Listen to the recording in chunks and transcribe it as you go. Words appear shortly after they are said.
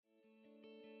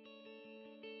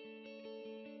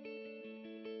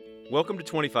Welcome to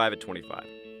 25 at 25.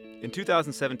 In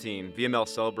 2017, VML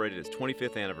celebrated its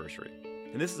 25th anniversary,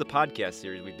 and this is a podcast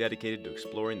series we've dedicated to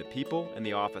exploring the people and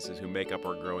the offices who make up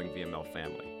our growing VML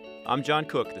family. I'm John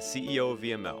Cook, the CEO of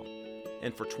VML,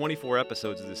 and for 24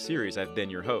 episodes of this series, I've been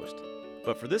your host.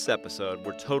 But for this episode,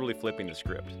 we're totally flipping the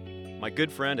script. My good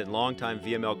friend and longtime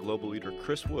VML global leader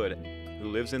Chris Wood, who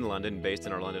lives in London, based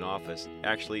in our London office,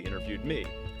 actually interviewed me.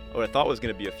 What I thought was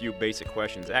going to be a few basic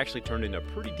questions actually turned into a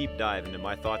pretty deep dive into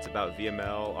my thoughts about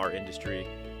VML, our industry,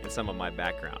 and some of my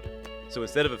background. So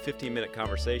instead of a 15-minute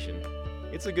conversation,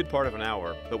 it's a good part of an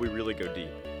hour, but we really go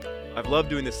deep. I've loved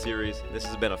doing this series. This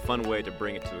has been a fun way to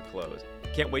bring it to a close.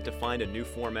 Can't wait to find a new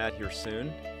format here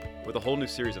soon with a whole new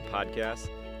series of podcasts.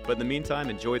 But in the meantime,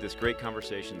 enjoy this great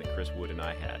conversation that Chris Wood and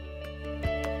I had.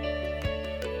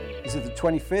 This is the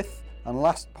 25th and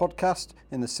last podcast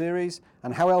in the series,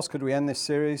 and how else could we end this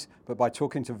series but by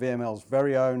talking to VML's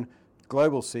very own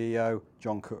global CEO,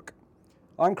 John Cook.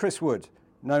 I'm Chris Wood,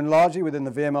 known largely within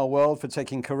the VML world for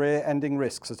taking career-ending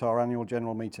risks at our annual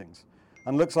general meetings,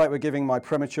 and looks like we're giving my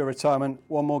premature retirement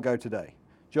one more go today.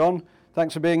 John,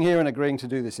 thanks for being here and agreeing to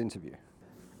do this interview.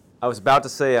 I was about to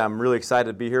say I'm really excited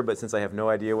to be here, but since I have no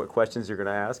idea what questions you're going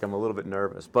to ask, I'm a little bit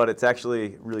nervous. But it's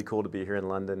actually really cool to be here in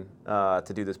London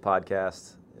to do this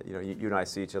podcast. You know, you and I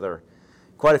see each other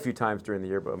quite a few times during the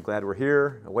year, but I'm glad we're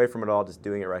here, away from it all, just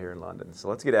doing it right here in London. So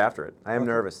let's get after it. I am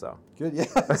nervous, though. Good, yeah.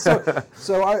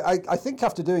 So I think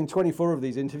after doing 24 of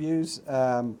these interviews,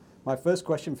 my first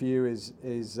question for you is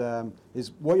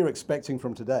what you're expecting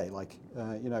from today.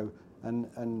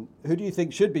 And who do you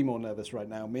think should be more nervous right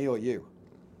now, me or you?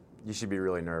 You should be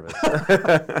really nervous.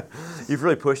 You've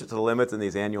really pushed it to the limits in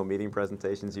these annual meeting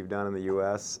presentations you've done in the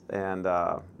U.S. And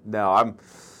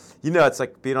it's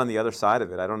like being on the other side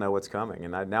of it. I don't know what's coming,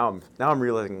 and now I'm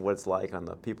realizing what it's like on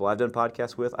the people I've done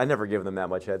podcasts with. I never give them that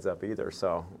much heads up either.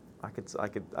 So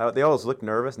they always look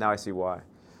nervous. Now I see why.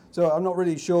 So I'm not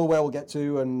really sure where we'll get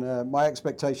to, and my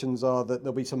expectations are that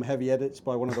there'll be some heavy edits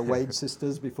by one of the Wade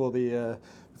sisters before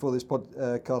this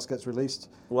podcast gets released.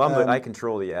 Well, I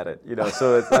control the edit,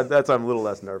 so that's I'm a little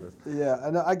less nervous. Yeah,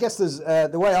 and I guess there's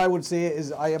the way I would see it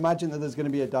is I imagine that there's going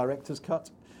to be a director's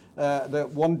cut that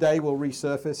one day will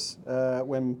resurface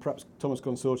when perhaps Thomas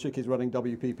Konsorczyk is running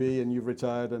WPP and you've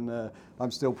retired, and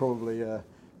I'm still probably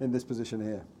in this position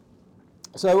here.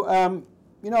 So,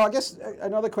 I guess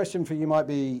another question for you might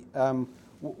be,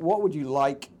 what would you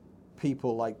like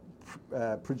people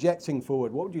projecting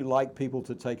forward? What would you like people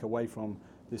to take away from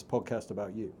this podcast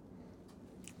about you?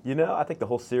 I think the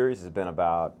whole series has been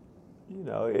about,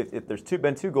 there's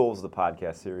been two goals of the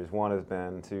podcast series. One has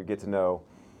been to get to know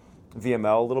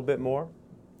VML a little bit more,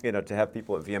 to have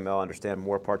people at VML understand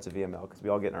more parts of VML, because we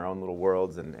all get in our own little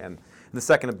worlds. And the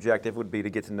second objective would be to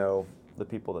get to know the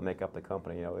people that make up the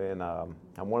company, and I'm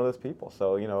one of those people.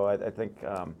 So, I think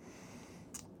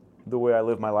the way I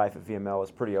live my life at VML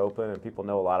is pretty open, and people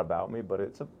know a lot about me, but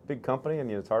it's a big company,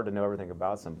 and it's hard to know everything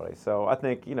about somebody. So I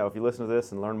think, if you listen to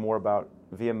this and learn more about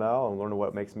VML and learn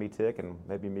what makes me tick, and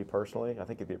maybe me personally, I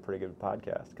think it'd be a pretty good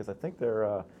podcast, because I think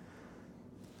they're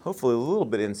hopefully a little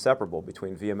bit inseparable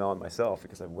between VML and myself,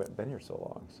 because I've been here so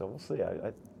long. So we'll see.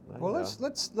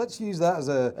 Let's use that as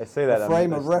a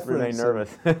frame of reference. Remain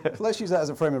nervous. Let's use that as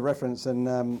a frame of reference.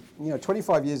 And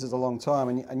 25 years is a long time,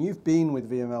 and you've been with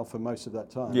VML for most of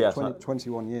that time. Yeah,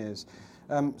 21 years.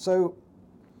 So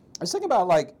I was thinking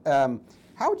about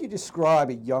how would you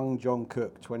describe a young John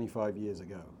Cook 25 years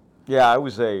ago? Yeah, I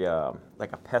was a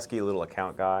pesky little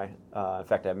account guy. In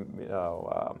fact,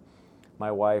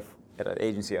 my wife at an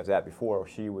agency I was at before,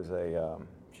 she's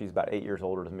about 8 years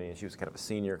older than me, and she was kind of a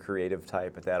senior creative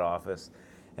type at that office.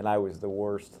 And I was the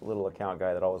worst little account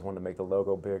guy that always wanted to make the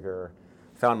logo bigger,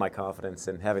 found my confidence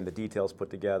in having the details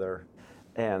put together.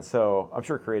 And so I'm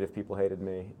sure creative people hated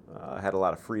me. I had a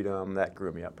lot of freedom. That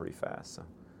grew me up pretty fast. So.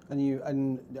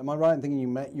 And am I right in thinking you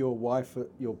met your wife at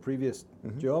your previous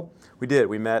job? We did.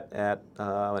 We met at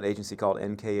an agency called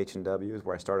NKH&W,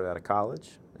 where I started out of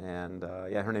college. And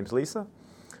her name's Lisa.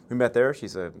 We met there. She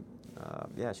was a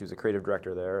creative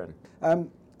director there.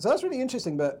 And so that's really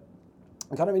interesting, but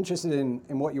I'm kind of interested in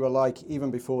what you were like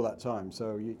even before that time.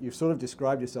 So you sort of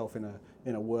described yourself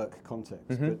in a work context.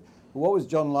 But what was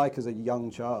John like as a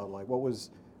young child? Like what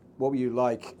were you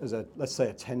like as let's say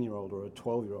a 10-year-old or a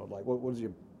 12-year-old? Like what was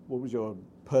your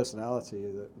personality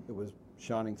that was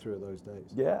shining through those days?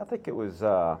 Yeah, I think it was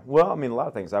a lot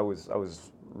of things. I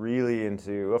was really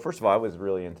into, first of all, I was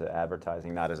really into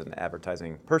advertising, not as an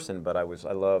advertising person, but I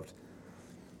loved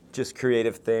just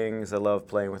creative things. I loved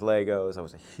playing with Legos. I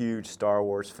was a huge Star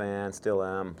Wars fan, still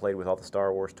am, played with all the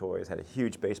Star Wars toys, had a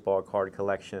huge baseball card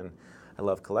collection. I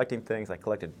loved collecting things. I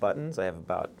collected buttons. I have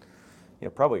about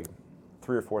probably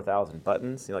 3,000 or 4,000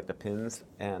 buttons, like the pins,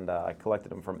 and I collected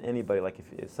them from anybody. Like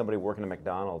if somebody working at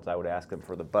McDonald's, I would ask them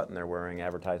for the button they're wearing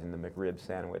advertising the McRib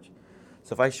sandwich.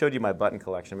 So if I showed you my button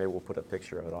collection, maybe we'll put a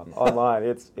picture of it online.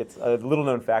 It's a little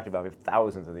known fact about me. We have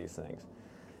thousands of these things.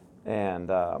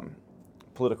 And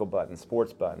political buttons,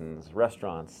 sports buttons,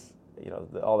 restaurants,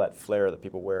 all that flair that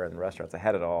people wear in restaurants. I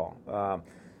had it all.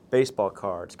 Baseball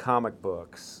cards, comic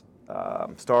books,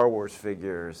 Star Wars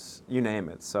figures, you name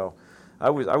it. So I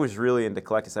was really into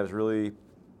collecting. I was really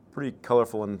pretty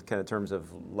colorful in kind of terms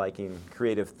of liking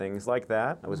creative things like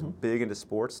that. I was big into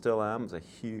sports, still am.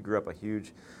 Grew up a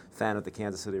huge fan of the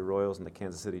Kansas City Royals and the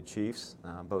Kansas City Chiefs,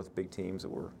 both big teams that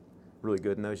were really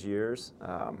good in those years.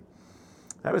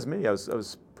 That was me. I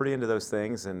was pretty into those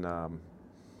things, and I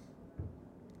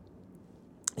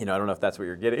don't know if that's what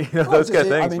you're getting, those kind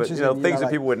of things, but things that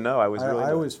people wouldn't know.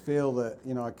 I always feel that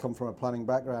I come from a planning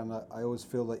background. I always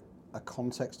feel that a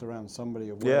context around somebody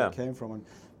of where it came from. And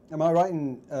am I right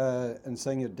in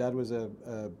saying your dad was a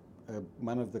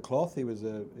man of the cloth? He was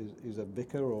a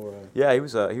vicar or a... Yeah, he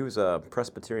was a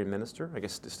Presbyterian minister. I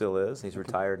guess still is. He's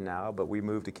retired now. But we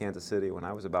moved to Kansas City when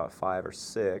I was about 5 or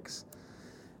 6,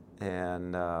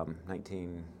 and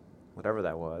 19, whatever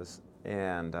that was,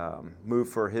 and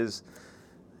moved for his.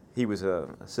 He was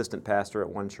an assistant pastor at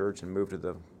one church and moved to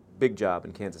the big job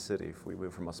in Kansas City. We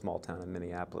moved from a small town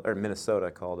in Minnesota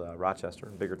called Rochester,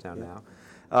 a bigger town now.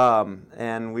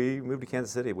 And we moved to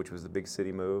Kansas City, which was the big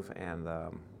city move. And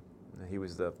he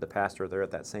was the pastor there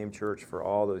at that same church for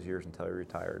all those years until he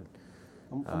retired.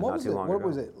 Not too long ago. What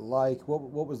was it like?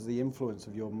 What was the influence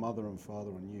of your mother and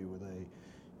father on you? Were they,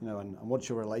 and what's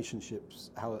your relationships?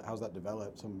 How's that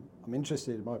developed? I'm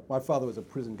interested. My father was a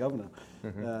prison governor.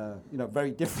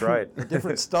 Very different, a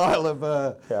different style of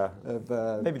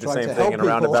maybe the trying same to thing help in a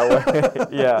roundabout way.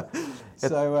 Yeah.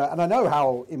 So and I know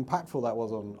how impactful that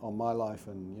was on my life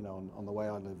and on the way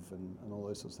I live and all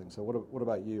those sorts of things. So what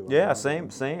about you? Yeah, same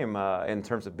in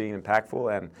terms of being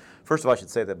impactful. And first of all, I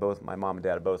should say that both my mom and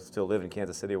dad both still live in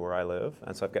Kansas City where I live,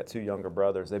 and so I've got 2 younger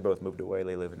brothers. They both moved away.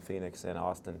 They live in Phoenix and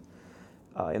Austin.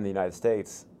 In the United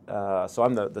States. So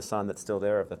I'm the son that's still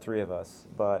there of the 3 of us.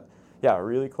 But yeah, a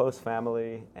really close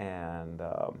family, and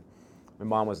my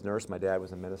mom was a nurse, my dad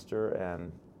was a minister,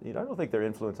 and I don't think their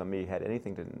influence on me had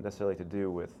anything necessarily to do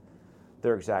with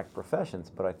their exact professions,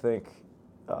 but I think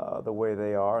the way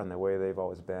they are and the way they've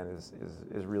always been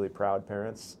is really proud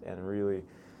parents, and really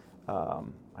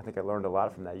I think I learned a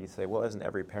lot from that. You say, well, isn't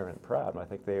every parent proud? And I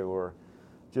think they were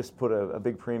just put a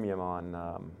big premium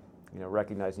on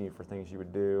recognizing you for things you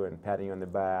would do and patting you on the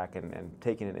back and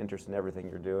taking an interest in everything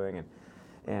you're doing.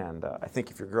 And I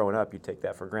think if you're growing up, you take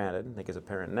that for granted. I think as a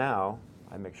parent now,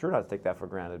 I make sure not to take that for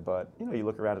granted. But, you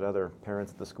look around at other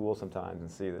parents at the school sometimes and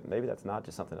see that maybe that's not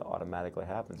just something that automatically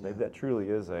happens. Maybe that truly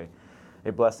is a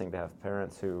blessing to have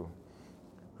parents who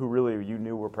really you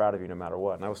knew were proud of you no matter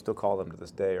what. And I will still call them to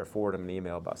this day or forward them an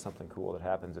email about something cool that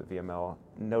happens at VML,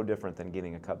 no different than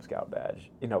getting a Cub Scout badge,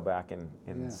 back in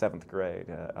 7th grade.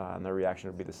 And their reaction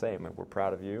would be the same. We're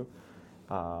proud of you.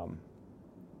 Glad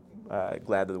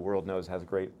that the world knows how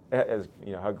great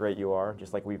you are,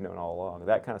 just like we've known all along.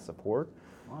 That kind of support.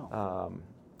 Wow.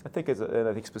 I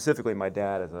think specifically my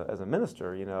dad as a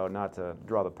minister, not to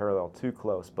draw the parallel too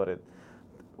close, but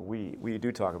we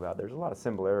do talk about there's a lot of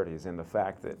similarities in the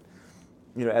fact that,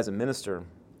 as a minister,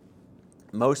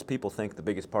 most people think the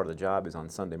biggest part of the job is on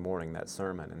Sunday morning, that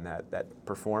sermon and that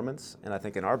performance. And I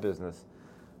think in our business,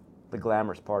 the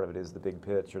glamorous part of it is the big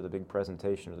pitch or the big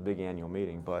presentation or the big annual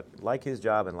meeting. But like his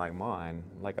job and like mine,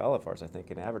 like all of ours, I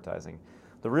think, in advertising,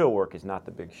 the real work is not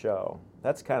the big show.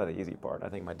 That's kind of the easy part. I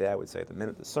think my dad would say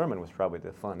the sermon was probably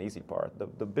the fun, easy part.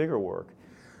 The bigger work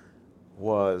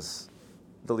was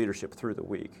the leadership through the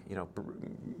week,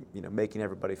 making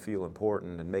everybody feel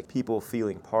important and make people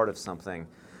feeling part of something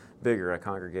bigger, a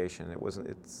congregation.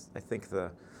 I think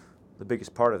the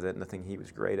biggest part of it, and the thing he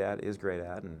was great at,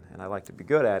 and I like to be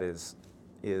good at is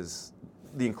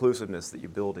the inclusiveness that you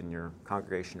build in your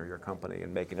congregation or your company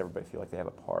and making everybody feel like they have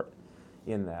a part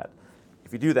in that.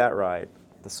 If you do that right,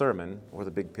 the sermon or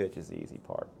the big pitch is the easy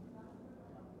part.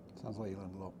 Sounds like you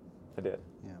learned a lot. I did.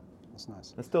 Yeah. That's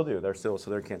nice. And still do. They're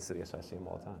in Kansas City, so I see them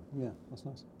all the time. Yeah, that's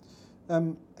nice.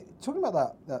 Talking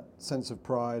about that sense of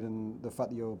pride and the fact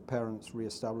that your parents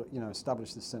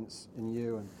established this sense in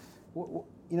you, and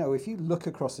if you look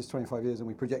across this 25 years and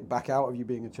we project back out of you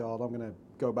being a child, I'm going to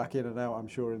go back in and out, I'm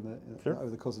sure, over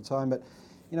the course of time. But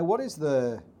what is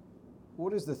the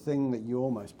thing that you're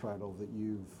most proud of that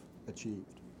you've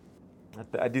achieved?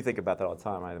 I do think about that all the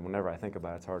time. Whenever I think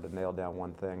about it, it's hard to nail down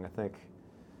one thing. I think.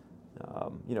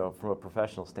 From a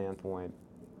professional standpoint,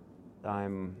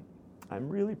 I'm I'm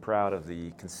really proud of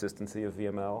the consistency of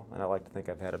VML, and I like to think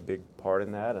I've had a big part in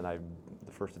that, and I'm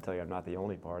the first to tell you I'm not the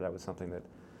only part. That was something that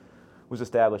was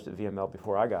established at VML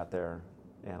before I got there,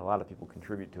 and a lot of people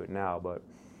contribute to it now, but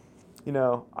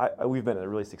we've been a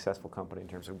really successful company in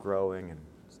terms of growing, and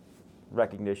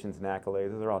recognitions and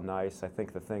accolades. They're all nice. I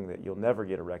think the thing that you'll never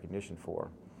get a recognition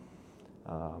for,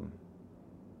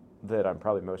 that I'm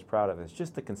probably most proud of, is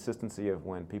just the consistency of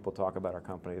when people talk about our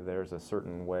company. There's a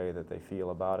certain way that they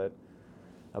feel about it,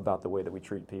 about the way that we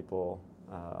treat people,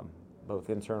 both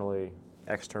internally,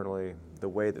 externally, the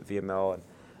way that VML, and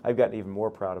I've gotten even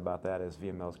more proud about that as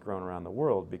VML's grown around the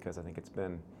world, because I think it's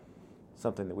been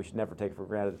something that we should never take for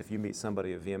granted. If you meet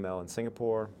somebody at VML in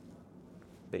Singapore,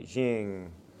 Beijing,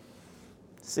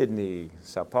 Sydney,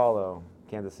 Sao Paulo,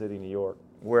 Kansas City, New York,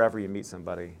 wherever you meet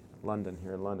somebody, London,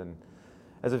 here in London,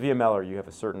 as a VMLer, you have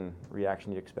a certain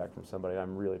reaction you expect from somebody.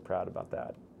 I'm really proud about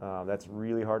that. That's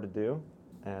really hard to do,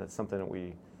 and it's something that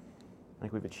I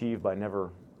think we've achieved by never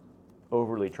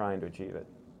overly trying to achieve it.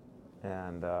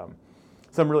 And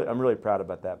so I'm really proud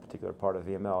about that particular part of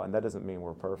VML, and that doesn't mean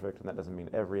we're perfect, and that doesn't mean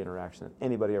every interaction that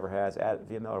anybody ever has at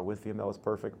VML or with VML is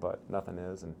perfect, but nothing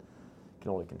is, and you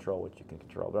can only control what you can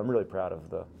control. But I'm really proud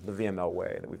of the VML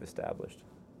way that we've established.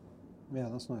 Yeah,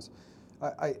 that's nice.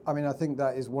 I mean, I think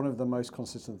that is one of the most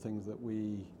consistent things that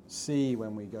we see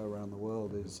when we go around the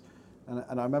world is,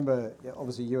 and I remember,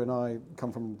 obviously you and I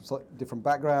come from different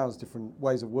backgrounds, different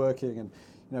ways of working,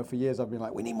 and for years I've been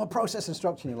like, we need more process and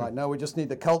structure. And you're like, no, we just need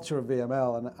the culture of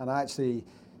VML. And I actually,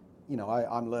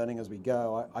 I'm learning as we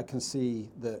go. I can see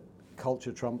that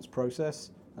culture trumps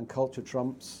process, and culture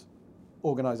trumps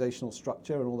organizational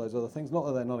structure and all those other things. Not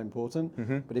that they're not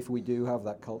important, but if we do have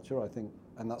that culture, I think,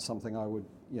 and that's something I would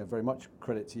very much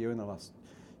credit to you in the last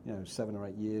 7 or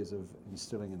 8 years of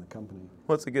instilling in the company.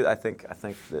 Well, it's a good. I think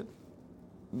that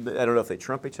I don't know if they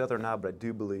trump each other or not, but I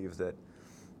do believe that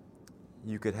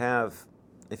you could have,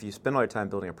 if you spend all your time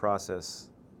building a process,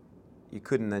 you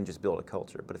couldn't then just build a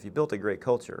culture. But if you built a great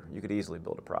culture, you could easily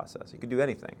build a process. You could do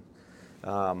anything.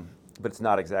 But it's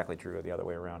not exactly true the other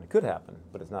way around. It could happen,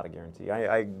 but it's not a guarantee.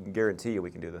 I guarantee you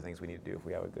we can do the things we need to do if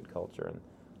we have a good culture. And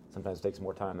sometimes it takes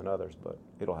more time than others, but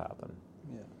it'll happen.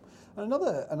 Yeah. And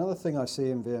another thing I see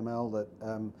in VML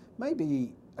that may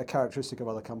be a characteristic of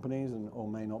other companies or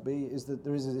may not be, is that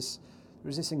there is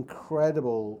this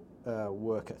incredible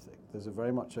work ethic. There's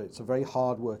it's a very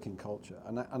hard-working culture,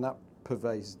 and that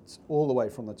pervades all the way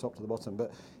from the top to the bottom,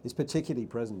 but is particularly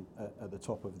present at the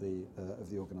top of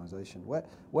the organization.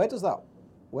 Where does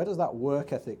that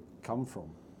work ethic come from?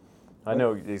 I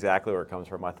know exactly where it comes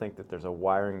from. I think that there's a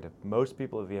wiring to most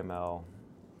people at VML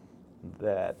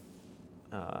that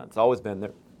it's always been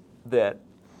there, that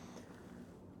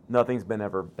nothing's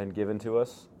ever been given to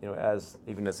us.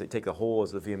 Even as they take the whole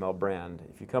as the VML brand.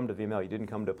 If you come to VML, you didn't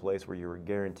come to a place where you were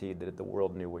guaranteed that the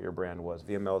world knew what your brand was.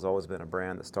 VML has always been a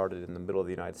brand that started in the middle of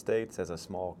the United States as a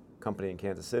small company in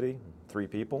Kansas City, 3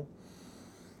 people.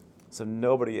 So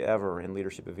nobody ever in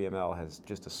leadership at VML has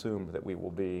just assumed that we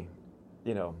will be,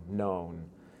 known.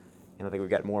 And I think we've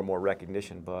got more and more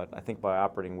recognition. But I think by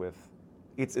operating with,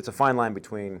 it's a fine line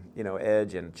between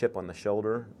edge and chip on the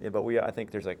shoulder. But I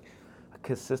think there's a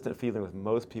consistent feeling with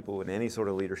most people in any sort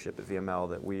of leadership at VML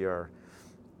that we are,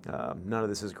 none of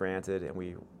this is granted, and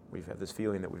we have this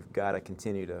feeling that we've got to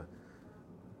continue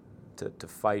to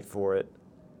fight for it.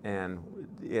 And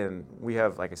we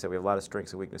have, like I said, we have a lot of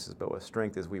strengths and weaknesses, but with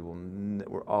strength is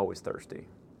we're always thirsty,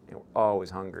 and we're always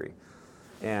hungry,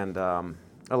 and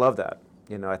I love that.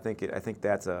 I think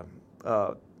that's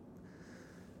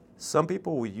some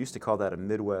people, we used to call that a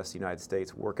Midwest United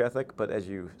States work ethic, but as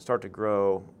you start to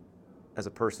grow as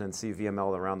a person and see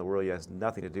VML around the world, it has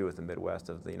nothing to do with the Midwest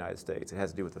of the United States. It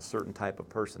has to do with a certain type of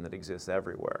person that exists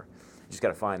everywhere. You just got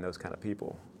to find those kind of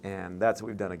people, and that's what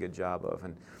we've done a good job of.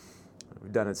 And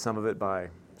we've done some of it by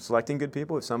selecting good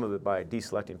people, some of it by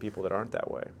deselecting people that aren't that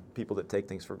way. People that take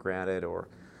things for granted or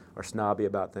are snobby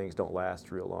about things don't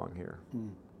last real long here.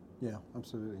 Yeah,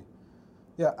 absolutely.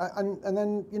 Yeah, and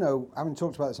then, having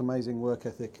talked about this amazing work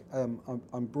ethic,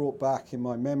 I'm brought back in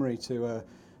my memory to a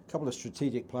couple of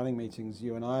strategic planning meetings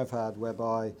you and I have had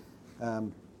whereby, I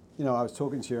was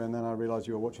talking to you and then I realized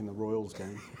you were watching the Royals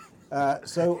game.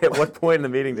 So at what point in the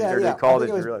meeting did you call did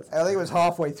you realize? I think it was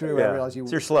halfway through I realized you.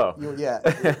 So you're slow.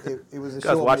 It was a short meeting.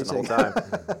 I was watching the whole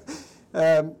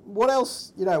time. What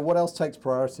else takes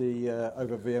priority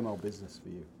over VML business for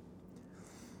you?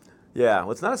 Yeah,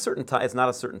 well, it's not a certain time. It's not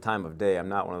a certain time of day. I'm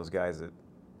not one of those guys that,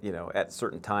 at a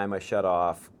certain time I shut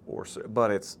off.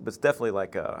 But it's definitely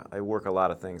like I work a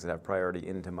lot of things that have priority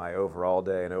into my overall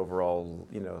day and overall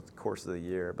the course of the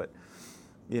year. But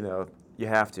you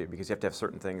have to, because you have to have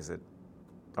certain things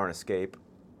are an escape.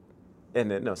 And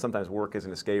then, no, sometimes work is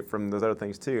an escape from those other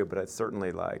things too, but it's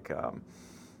certainly like,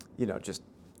 just,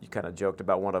 you kind of joked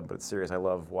about one of them, but it's serious. I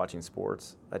love watching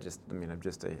sports. I'm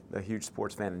just a huge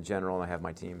sports fan in general, and I have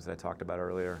my teams that I talked about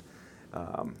earlier.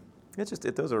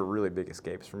 Those are really big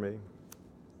escapes for me.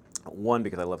 One,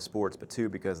 because I love sports, but two,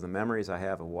 because the memories I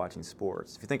have of watching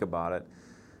sports. If you think about it,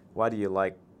 why do you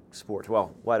like sports?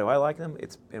 Well, why do I like them?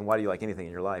 And why do you like anything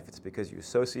in your life? It's because you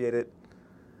associate it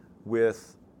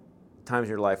with times in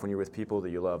your life when you're with people that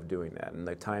you love doing that and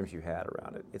the times you had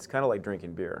around it. It's kind of like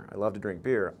drinking beer. I love to drink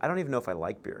beer. I don't even know if I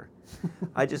like beer.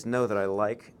 I just know that I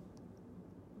like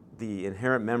the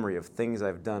inherent memory of things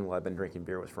I've done while I've been drinking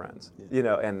beer with friends.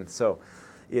 Yeah. And so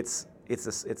it's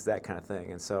that kind of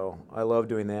thing. And so I love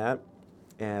doing that,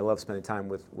 and I love spending time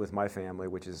with my family,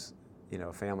 which is,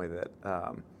 a family that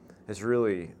has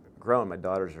really grown. My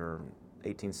daughters are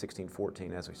 18, 16,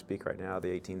 14 as we speak right now. The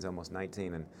 18's almost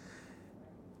 19, and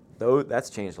that's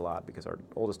changed a lot because our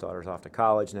oldest daughter's off to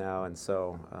college now, and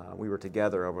so we were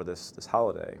together over this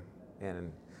holiday.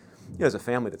 And as a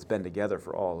family that's been together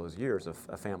for all those years,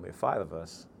 a family of 5 of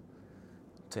us,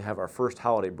 to have our first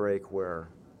holiday break where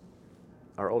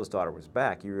our oldest daughter was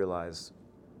back, you realize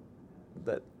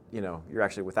that you're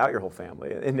actually without your whole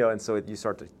family, and so you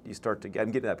start to I'm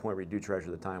getting to that point where you do treasure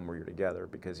the time where you're together,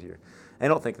 because I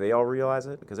don't think they all realize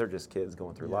it because they're just kids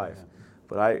going through life. Yeah.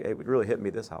 But it really hit me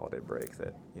this holiday break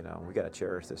that, we got to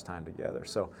cherish this time together.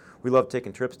 So we love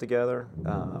taking trips together,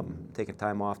 taking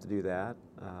time off to do that.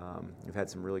 We've had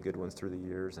some really good ones through the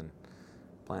years and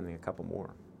planning a couple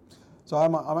more. So I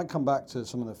might come back to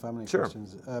some of the family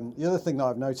questions. The other thing that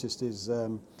I've noticed is,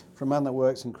 for a man that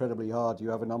works incredibly hard, you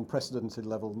have an unprecedented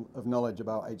level of knowledge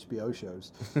about HBO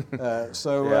shows.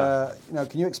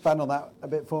 Can you expand on that a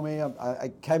bit for me?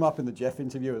 I came up in the Jeff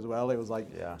interview as well. It was like,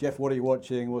 Jeff, what are you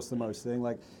watching? What's the most thing?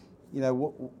 Like,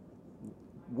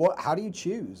 how do you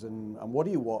choose, and what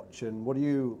do you watch, and what do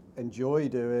you enjoy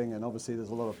doing? And obviously there's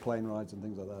a lot of plane rides and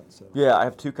things like that. So. Yeah, I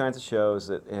have 2 kinds of shows,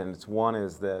 and one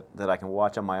is that I can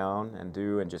watch on my own and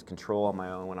do and just control on my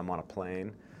own when I'm on a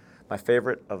plane. My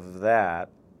favorite of that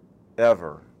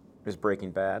ever is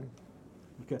Breaking Bad.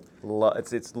 Okay.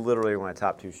 It's literally one of my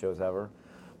top 2 shows ever.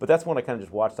 But that's one I kind of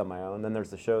just watched on my own. And then there's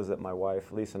the shows that my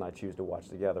wife, Lisa, and I choose to watch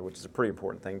together, which is a pretty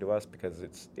important thing to us because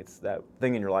it's that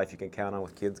thing in your life you can count on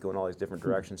with kids going all these different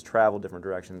directions, travel different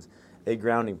directions. A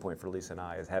grounding point for Lisa and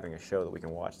I is having a show that we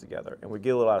can watch together. And we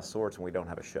get a little out of sorts when we don't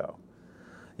have a show.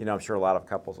 I'm sure a lot of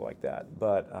couples are like that.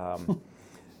 But,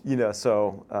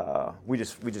 we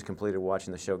just completed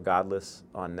watching the show Godless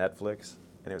on Netflix.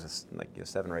 And it was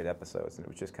 7 or 8 episodes, and it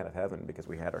was just kind of heaven because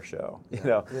we had our show,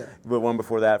 Yeah. But one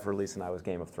before that for Lisa and I was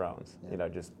Game of Thrones. Yeah.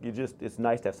 It's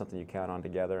nice to have something you count on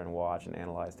together and watch and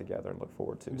analyze together and look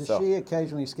forward to. Does she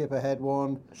occasionally skip ahead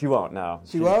one? She won't. No.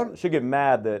 She won't. She'll get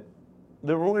mad that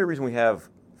the only reason we have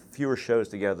fewer shows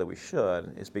together than we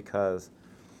should is because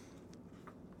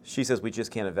she says we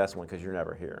just can't invest one because you're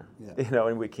never here. Yeah.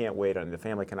 And we can't wait on you. The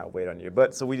family cannot wait on you.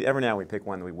 But so every now and we pick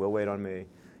one that we will wait on me.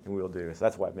 And we'll do. So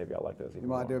that's why maybe I like those even You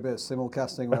might more. do a bit of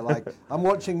simulcasting where like, I'm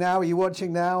watching now, are you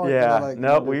watching now? Yeah,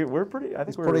 we're pretty, I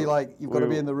think we're pretty like, you've got to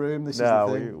be in the room, this is the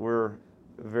thing. We're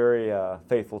very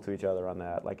faithful to each other on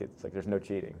that. It's like there's no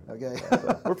cheating. Okay.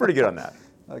 So we're pretty good on that.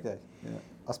 Okay, yeah.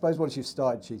 I suppose once you've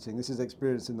started cheating, this is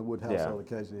experience in the Wood household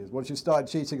occasionally, is once you start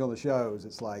cheating on the shows,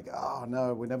 it's like, oh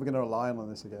no, we're never going to rely on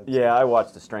this again. Yeah, I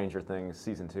watched the Stranger Things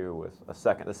season 2 with the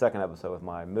second episode with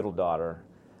my middle daughter.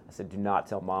 I said, do not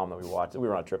tell Mom that we watched it. We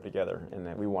were on a trip together, and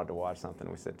then we wanted to watch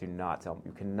something. We said, you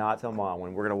cannot tell Mom.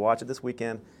 When we're going to watch it this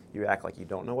weekend, you act like you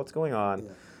don't know what's going on.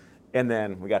 Yeah. And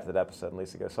then we got to that episode, and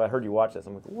Lisa goes, so I heard you watch this.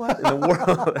 I'm like, what in the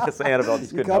world? So Annabelle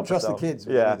just couldn't help herself. You can't trust the kids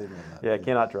with anything like that. Yeah,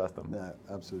 cannot trust them. No,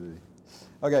 absolutely.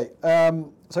 Okay, so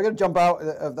I'm going to jump out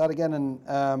of that again, and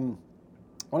I want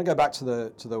to go back to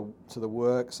the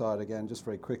work side again, just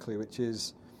very quickly, which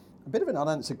is a bit of an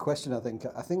unanswered question, I think.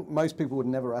 I think most people would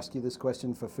never ask you this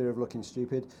question for fear of looking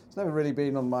stupid. It's never really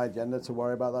been on my agenda to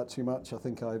worry about that too much. I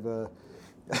think I've...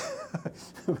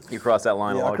 You crossed that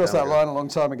line a long time ago. I crossed that line a long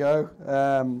time ago.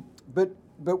 But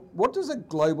what does a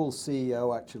global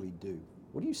CEO actually do?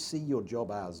 What do you see your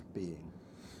job as being?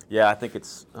 Yeah, I think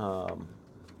it's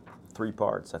 3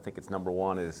 parts. I think it's number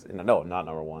one is... No, not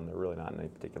number one. They're really not in any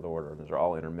particular order. Those are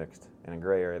all intermixed in a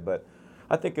gray area. But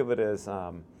I think of it as...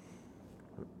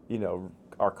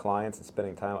 our clients and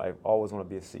spending time. I always want to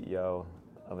be a CEO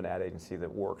of an ad agency that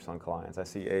works on clients. I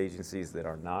see agencies that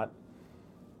are not.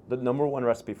 The number one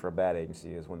recipe for a bad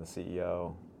agency is when the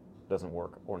CEO doesn't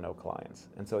work or no clients.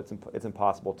 And so it's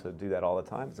impossible to do that all the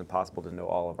time. It's impossible to know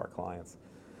all of our clients.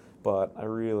 But I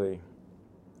really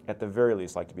at the very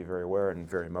least like to be very aware and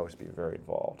very most be very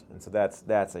involved. And so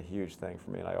that's a huge thing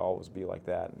for me, and I always be like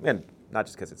that. And not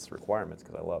just because it's requirements,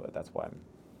 because I love it. That's why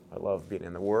I love being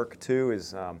in the work. Two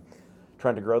is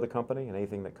trying to grow the company and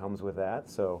anything that comes with that.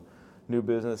 So new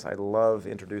business, I love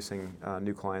introducing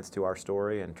new clients to our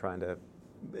story and trying to,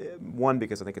 one,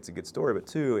 because I think it's a good story, but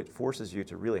two, it forces you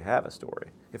to really have a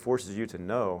story. It forces you to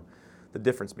know the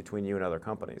difference between you and other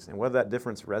companies. And whether that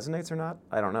difference resonates or not,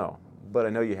 I don't know. But I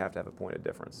know you have to have a point of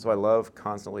difference. So I love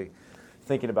constantly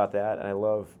thinking about that, and I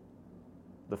love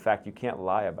the fact you can't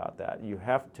lie about that. You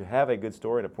have to have a good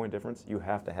story and a point of difference. You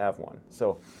have to have one.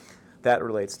 So that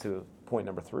relates to point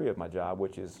number 3 of my job,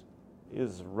 which is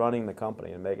running the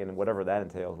company and making whatever that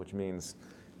entails, which means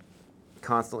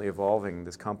constantly evolving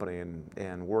this company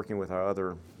and working with our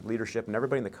other leadership and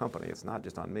everybody in the company. It's not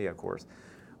just on me, of course.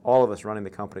 All of us running the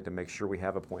company to make sure we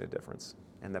have a point of difference.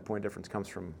 And that point of difference comes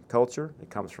from culture,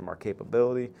 it comes from our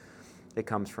capability, it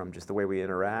comes from just the way we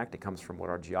interact, it comes from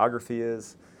what our geography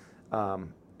is.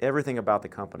 Everything about the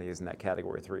company is in that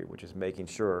category 3, which is making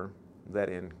sure that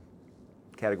in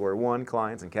category 1,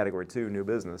 clients, and category 2, new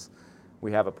business,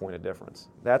 we have a point of difference.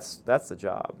 That's the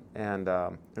job. And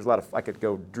there's a lot of, I could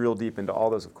go drill deep into all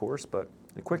those, of course, but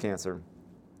the quick answer,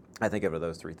 I think of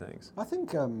those 3 things. I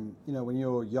think, when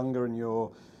you're younger and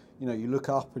you look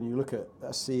up and you look at a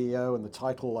CEO and the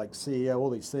title like CEO,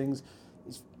 all these things,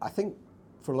 I think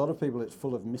for a lot of people it's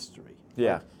full of mystery.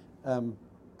 Yeah.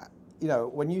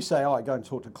 When you say, I go and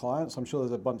talk to clients, I'm sure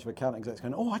there's a bunch of account execs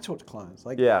going, I talk to clients.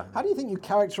 Yeah. How do you think you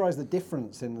characterize the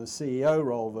difference in the CEO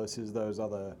role versus those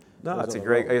other? No, it's a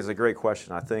great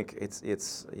question. I think it's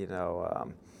as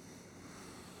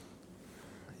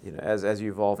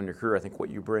you evolve in your career, I think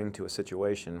what you bring to a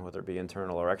situation, whether it be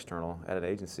internal or external at an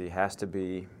agency, has to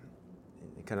be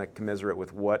kind of commensurate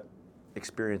with what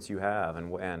experience you have,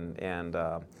 and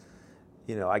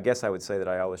I guess I would say that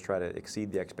I always try to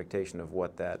exceed the expectation of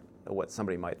what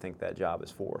somebody might think that job is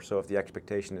for. So if the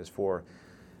expectation is for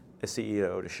a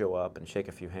CEO to show up and shake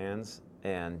a few hands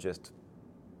and just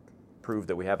prove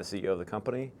that we have a CEO of the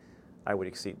company, I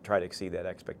would try to exceed that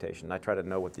expectation. I try to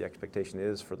know what the expectation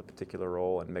is for the particular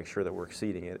role and make sure that we're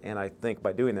exceeding it. And I think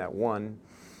by doing that, 1,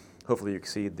 hopefully you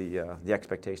exceed the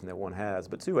expectation that one has.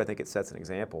 But 2, I think it sets an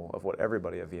example of what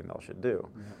everybody at VML should do.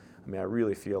 Yeah. I mean, I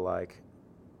really feel like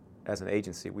as an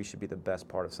agency, we should be the best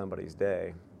part of somebody's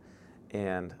day.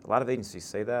 And a lot of agencies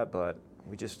say that, but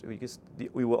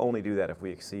we will only do that if we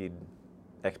exceed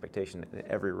expectation in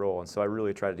every role. And so I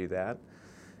really try to do that,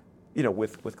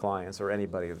 with clients or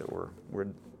anybody that we're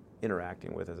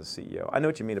interacting with as a CEO. I know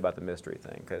what you mean about the mystery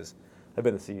thing, because I've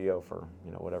been the CEO for,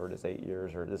 whatever it is, 8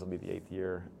 years, or this will be the 8th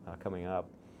year coming up.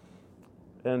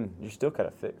 And you're still kind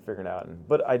of figuring out.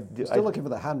 But you're still looking for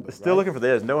the handbook. Still looking for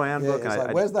there's no handbook.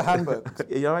 Yeah, where's the handbook?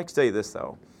 I can tell you this,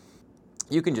 though.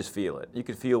 You can just feel it. You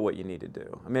can feel what you need to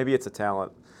do. Maybe it's a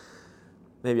talent.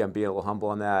 Maybe I'm being a little humble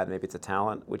on that. Maybe it's a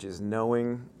talent, which is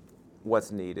knowing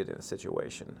what's needed in a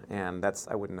situation. And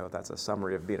I wouldn't know if that's a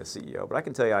summary of being a CEO. But I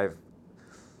can tell you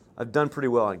I've done pretty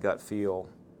well on gut feel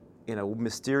in a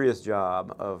mysterious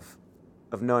job of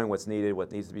knowing what's needed,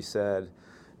 what needs to be said,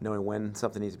 knowing when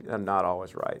something needs to be done. I'm not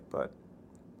always right, but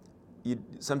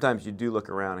sometimes you do look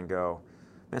around and go,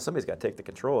 man, somebody's got to take the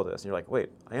control of this. And you're like, wait,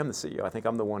 I am the CEO. I think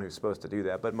I'm the one who's supposed to do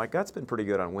that. But my gut's been pretty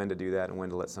good on when to do that and when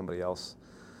to let somebody else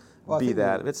be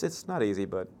that. It's not easy,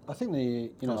 but I think the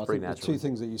 2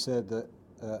 things that you said that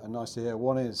are nice to hear.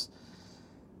 One is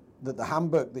that the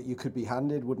handbook that you could be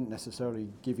handed wouldn't necessarily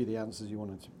give you the answers you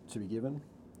wanted to be given.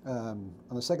 And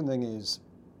the second thing is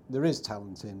there is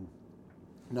talent in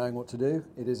knowing what to do.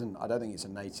 It isn't. I don't think it's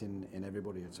innate in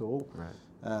everybody at all. Right.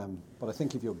 But I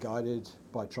think if you're guided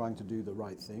by trying to do the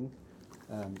right thing,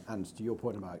 and to your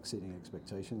point about exceeding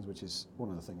expectations, which is one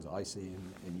of the things I see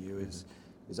in you, is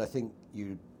I think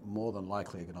you more than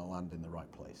likely are going to land in the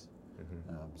right place.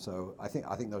 Mm-hmm. So I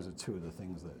think those are 2 of the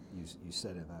things that you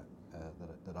said in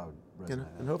that I would resonate.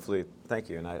 And hopefully, thank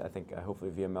you. And I think hopefully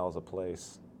VML is a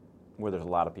place where there's a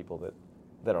lot of people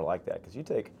that are like that. Because you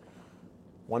take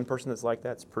one person that's like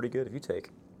that, it's pretty good. If you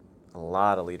take a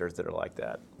lot of leaders that are like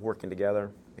that, working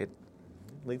together, it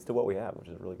leads to what we have, which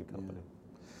is a really good company.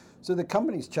 Yeah. So the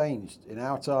company's changed in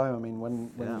our time. I mean,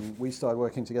 when we started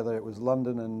working together, it was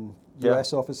London and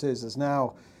US offices. There's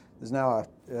now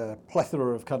a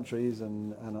plethora of countries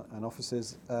and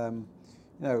offices.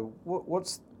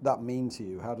 What's that mean to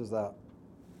you? How does that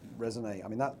resonate? I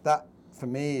mean, that for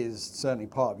me is certainly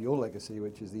part of your legacy,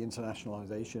 which is the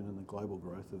internationalization and the global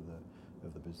growth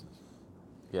of the business.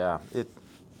 Yeah,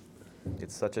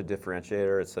 it's such a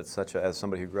differentiator. It's such a, as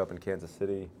somebody who grew up in Kansas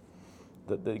City,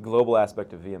 the global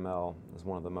aspect of VML is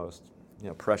one of the most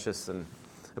precious and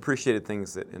appreciated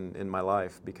things in my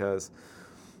life, because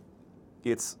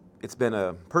it's been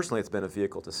a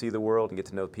vehicle to see the world and get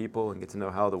to know people and get to know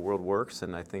how the world works.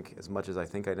 And I think as much as I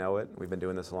think I know it, we've been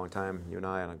doing this a long time, you and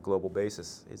I, on a global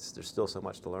basis, there's still so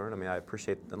much to learn. I mean, I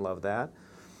appreciate and love that.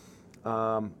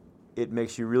 It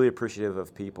makes you really appreciative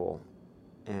of people,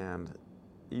 and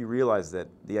you realize that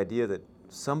the idea that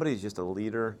somebody's just a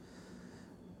leader,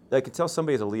 I can tell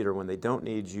somebody's a leader when they don't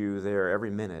need you there every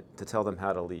minute to tell them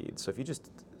how to lead. So if you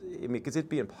just, because it'd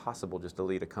be impossible just to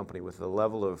lead a company with the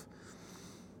level of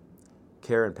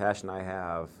care and passion I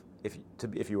have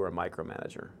if you were a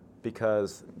micromanager,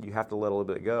 because you have to let a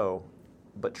little bit go,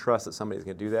 but trust that somebody's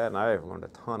going to do that. And I've learned a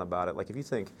ton about it. Like, if you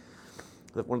think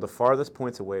that one of the farthest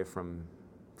points away from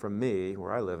me,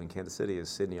 where I live in Kansas City, is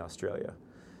Sydney, Australia,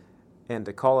 and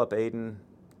to call up Aidan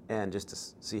and just to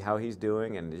see how he's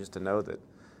doing, and just to know that,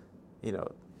 you know,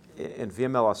 in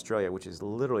VML Australia, which is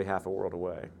literally half a world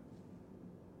away,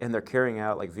 and they're carrying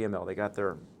out like VML. They got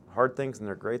their hard things and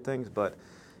their great things, but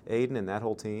Aidan and that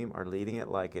whole team are leading it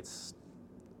like it's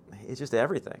just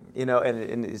everything, you know.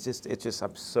 And it's just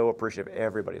I'm so appreciative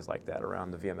everybody's like that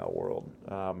around the VML world.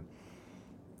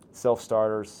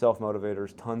 Self-starters,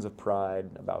 self-motivators, tons of pride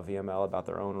about VML, about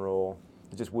their own role.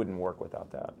 It just wouldn't work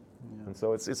without that. Yeah. And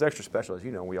so it's extra special, as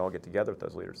you know. We all get together with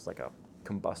those leaders. It's like a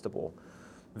combustible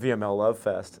VML love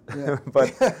fest. Yeah.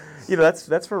 But you know,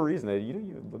 that's for a reason.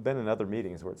 You've been in other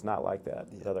meetings where it's not like that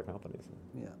at other companies.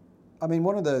 Yeah. I mean,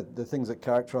 one of the things that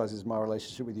characterizes my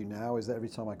relationship with you now is that every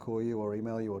time I call you or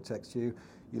email you or text you,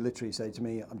 you literally say to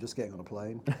me, I'm just getting on a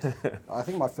plane. I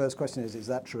think my first question is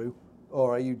that true?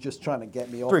 Or are you just trying to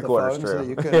get me off the phone true. so that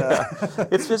you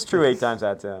could... It's just true 8 times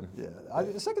out of 10. Yeah.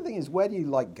 The second thing is, where do you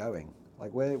like going?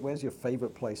 Like, where's your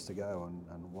favorite place to go,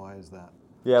 and why is that?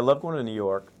 Yeah, I love going to New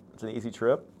York. It's an easy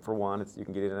trip, for one. You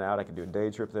can get in and out. I could do a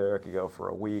day trip there. I could go for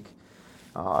a week.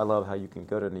 I love how you can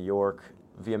go to New York,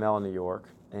 VML in New York,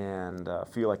 and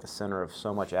feel like the center of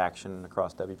so much action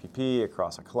across WPP,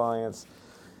 across our clients.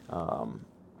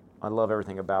 I love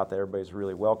everything about that. Everybody's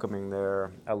really welcoming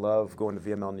there. I love going to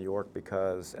VML New York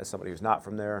because, as somebody who's not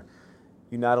from there,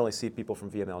 you not only see people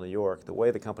from VML New York, the way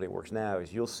the company works now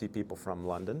is you'll see people from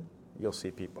London. You'll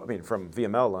see people, from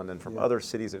VML London, from other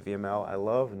cities at VML. I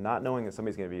love not knowing that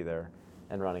somebody's going to be there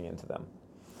and running into them.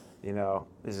 You know,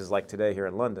 this is like today here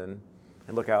in London,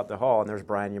 and look out the hall, and there's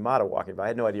Brian Yamada walking by. I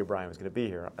had no idea Brian was going to be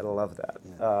here. I love that.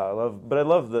 Yeah. I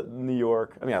love the New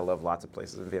York. I mean, I love lots of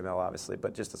places in VML, obviously,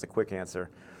 but just as a quick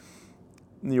answer,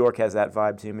 New York has that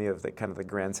vibe to me of the kind of the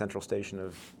Grand Central Station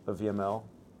of VML,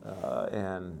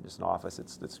 and just an office.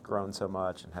 It's grown so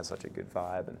much and has such a good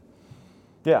vibe. And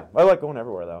yeah, I like going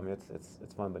everywhere though. I mean,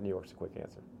 it's fun, but New York's a quick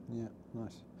answer. Yeah,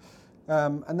 nice.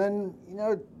 And then, you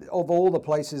know, of all the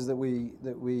places that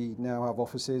we now have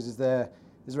offices, is there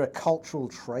a cultural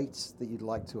trait that you'd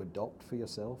like to adopt for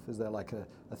yourself? Is there like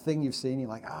a thing you've seen, you're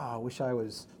like, I wish I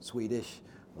was Swedish.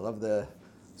 I love the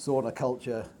sauna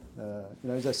culture. You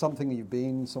know, is there somewhere you've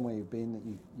been that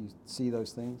you see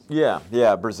those things?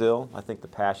 Yeah, Brazil. I think the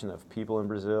passion of people in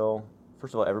Brazil.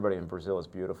 First of all, everybody in Brazil is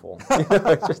beautiful.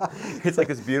 It's like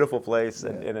this beautiful place.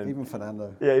 And even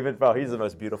Fernando. Yeah, he's the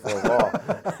most beautiful of all.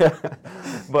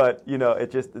 But, you know,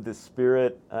 it just, the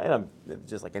spirit, and I'm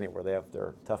just like anywhere, they have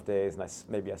their tough days, and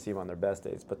maybe I see them on their best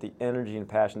days, but the energy and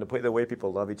passion, the way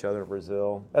people love each other in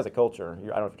Brazil, as a culture, I don't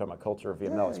know if you're talking about culture or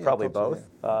VML, it's probably both.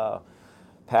 Yeah.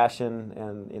 Passion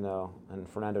and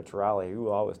Fernando Torrali, who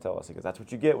will always tell us, because that's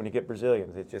what you get when you get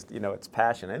Brazilians. It's just, it's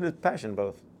passion, and it's passion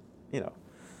both,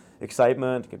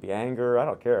 excitement, it could be anger, I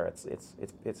don't care.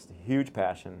 It's huge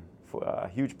passion,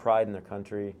 huge pride in their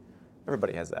country.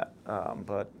 Everybody has that,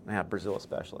 but Brazil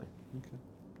especially. Okay,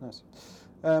 nice.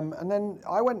 And then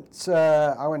I went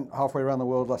halfway around the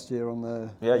world last year on the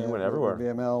you went everywhere.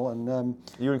 VML, and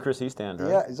you and Chris Eastand, right?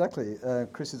 Yeah, exactly.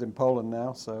 Chris is in Poland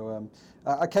now, so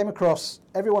I came across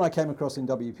everyone I came across in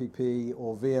WPP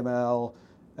or VML.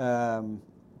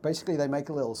 Basically, they make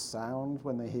a little sound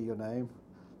when they hear your name,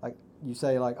 like you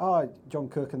say, like, "Oh, John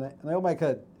Cook," and they all make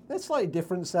they're slightly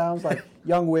different sounds. Like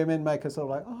young women make a sort of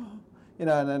like, "Oh,"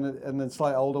 and then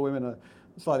slightly older women are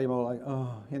slightly more like,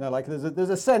 "Oh," like there's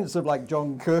a sense of like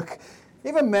John Cook.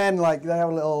 Even men, like, they have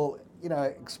a little,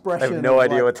 expression. I have no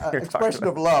idea what you're expression talking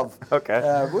of love.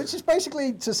 Okay. Which is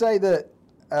basically to say that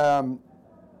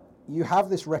you have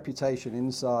this reputation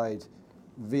inside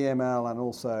VML and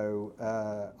also,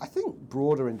 I think,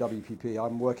 broader in WPP.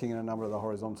 I'm working in a number of the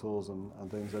horizontals and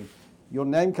things, and your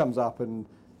name comes up, and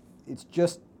it's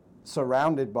just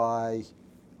surrounded by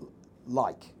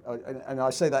and I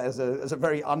say that as a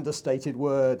very understated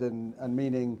word, and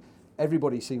meaning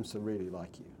everybody seems to really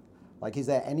like you. Like, is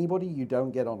there anybody you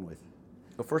don't get on with?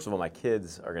 Well, first of all, my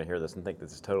kids are going to hear this and think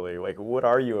this is totally like, what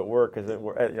are you at work? Because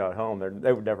at home,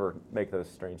 they would never make those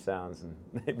strange sounds, and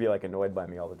they'd be like annoyed by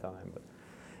me all the time. But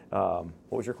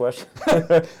what was your question?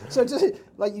 So just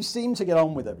like you seem to get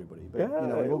on with everybody, but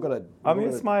we've all got to.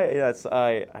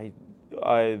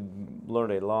 I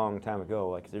learned a long time ago.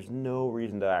 Like, there's no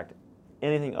reason to act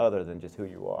anything other than just who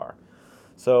you are.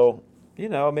 So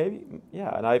maybe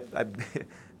and I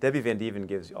Debbie Van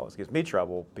Dieven always gives me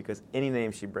trouble because any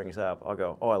name she brings up, I'll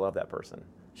go, oh, I love that person.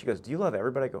 She goes, do you love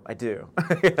everybody? I go, I do.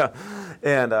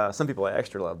 And some people I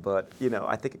extra love, but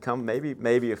I think it comes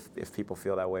maybe if people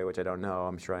feel that way, which I don't know.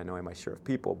 I'm sure I know my share of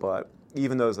people, but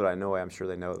even those that I know, I'm sure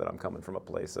they know that I'm coming from a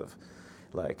place of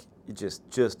like I'm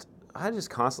just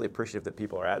constantly appreciative that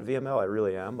people are at VML. I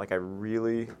really am. Like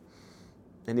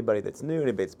anybody that's new,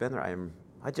 anybody that's been there,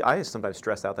 I sometimes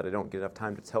stress out that I don't get enough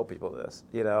time to tell people this,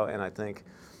 and I think.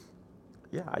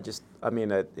 Yeah, and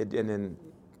then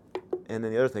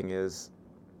the other thing is,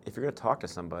 if you're going to talk to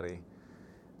somebody,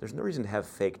 there's no reason to have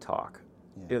fake talk.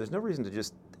 Yeah. There's no reason to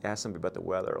just ask somebody about the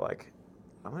weather. Like,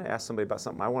 I'm going to ask somebody about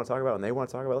something I want to talk about and they want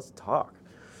to talk about. Let's talk.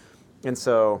 And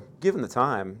so, given the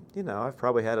time, I've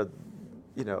probably had a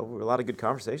lot of good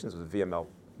conversations with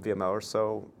VMLers.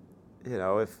 So,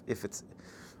 if it's,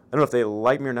 I don't know if they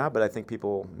like me or not, but I think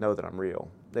people know that I'm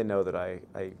real. They know that I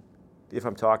if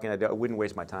I'm talking, I wouldn't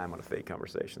waste my time on a fake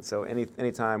conversation. So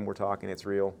anytime we're talking, it's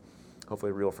real,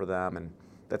 hopefully real for them, and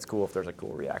that's cool if there's a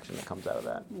cool reaction that comes out of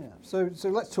that. Yeah. So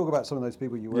let's talk about some of those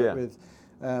people you work with.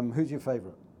 Who's your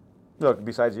favorite? Look,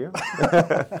 besides you?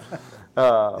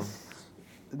 No,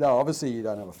 obviously you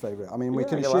don't have a favorite. I mean, we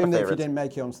can assume that if you didn't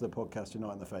make it onto the podcast, you're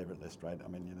not in the favorite list, right? I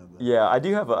mean, Yeah, I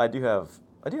do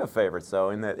have favorites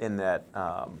though. In that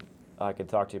I could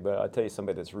talk to you, but I'll tell you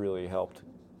somebody that's really helped.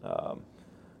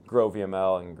 Grow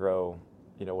VML and grow,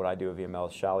 what I do at VML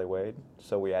is Shally Wade.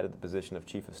 So we added the position of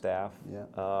Chief of Staff.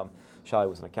 Yeah. Shally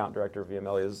was an account director of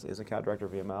VML, is an account director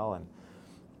of VML, and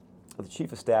the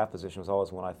Chief of Staff position was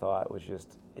always one I thought was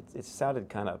just, it sounded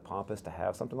kind of pompous to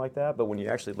have something like that, but when you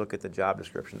actually look at the job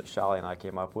description that Shally and I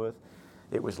came up with,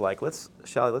 it was like,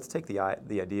 Shally, let's take the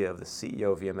idea of the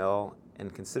CEO of VML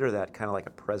and consider that kind of like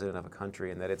a president of a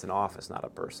country, and that it's an office, not a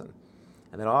person.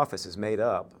 And that office is made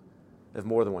up of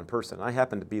more than one person. I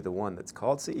happen to be the one that's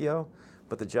called CEO,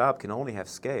 but the job can only have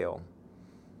scale.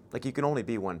 Like, you can only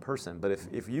be one person, but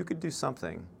if you could do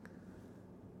something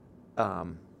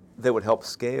that would help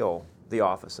scale the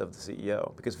office of the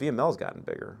CEO, because VML's gotten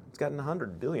bigger. It's gotten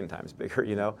 100 billion times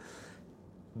bigger,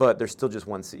 but there's still just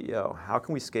one CEO. How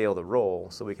can we scale the role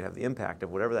so we can have the impact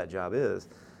of whatever that job is?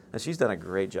 And she's done a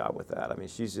great job with that. I mean,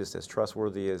 she's just as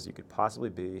trustworthy as you could possibly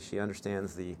be. She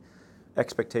understands the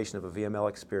expectation of a VML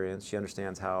experience. She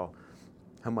understands how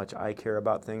much I care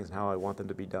about things and how I want them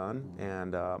to be done.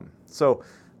 And so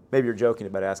maybe you're joking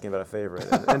about asking about a favorite.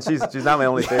 And she's not my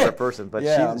only favorite person, but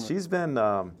she's been,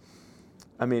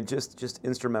 just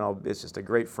instrumental. It's just a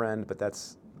great friend, but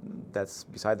that's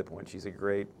beside the point. She's a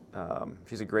great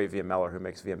VMLer who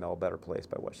makes VML a better place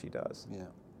by what she does.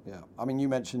 Yeah. I mean, you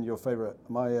mentioned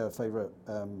my favorite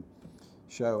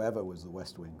show ever was The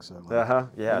West Wing. So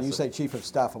when you say Chief of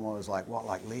Staff, I'm always like, what,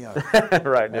 like Leo?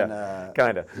 Right,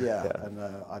 kind of. Yeah, and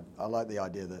I like the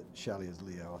idea that Shally is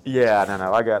Leo. Yeah,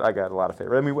 no, I got a lot of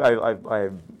favorites. I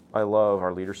mean, I love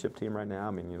our leadership team right now.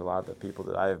 I mean, a lot of the people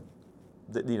that I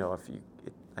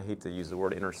hate to use the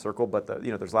word inner circle, but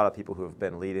there's a lot of people who have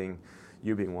been leading,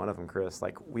 you being one of them, Chris.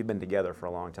 Like, we've been together for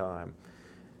a long time.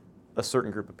 A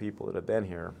certain group of people that have been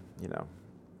here,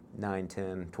 9,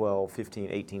 10, 12, 15,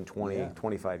 18, 20,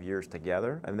 25 years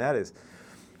together. And that is,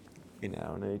 and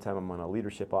anytime I'm on a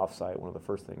leadership offsite, one of the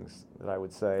first things that I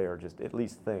would say, or just at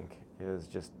least think, is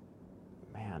just,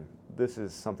 man, this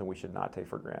is something we should not take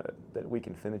for granted, that we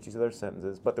can finish each other's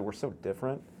sentences, but that we're so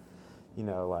different.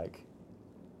 A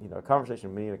conversation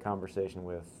with me and a conversation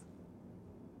with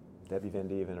Debbie Van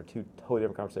Dieven are two totally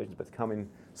different conversations, but coming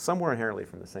somewhere inherently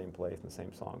from the same place in the same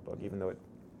songbook, even though it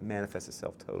manifests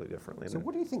itself totally differently. So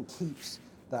what do you think keeps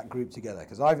that group together?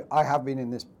 Because I have been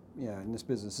in this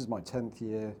business. This is my 10th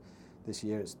year. This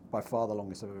year it's by far the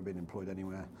longest I've ever been employed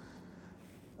anywhere.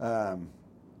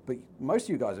 But most of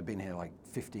you guys have been here like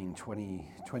 15, 20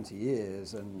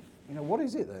 years, and what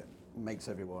is it that makes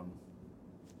everyone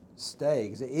stay?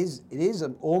 Because it is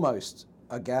almost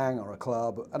a gang or a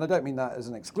club, and I don't mean that as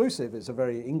an exclusive. It's a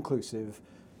very inclusive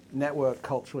network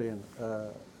culturally, and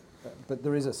but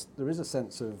there is a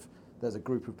sense of there's a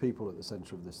group of people at the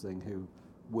center of this thing who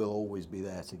will always be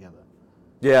there together.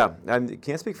 Yeah, I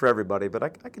can't speak for everybody, but I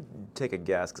could take a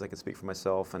guess because I could speak for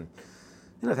myself, and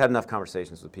I've had enough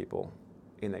conversations with people,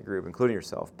 in that group, including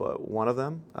yourself, but one of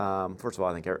them, first of all,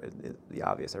 I think the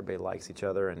obvious, everybody likes each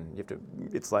other, and you have to,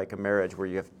 it's like a marriage where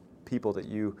you have people that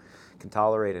you can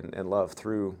tolerate and love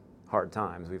through hard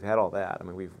times. We've had all that. I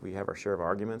mean, we have our share of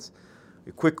arguments.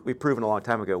 We've proven a long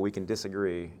time ago we can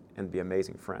disagree and be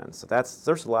amazing friends. So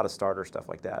there's a lot of starter stuff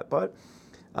like that. But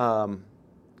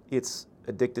it's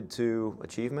addicted to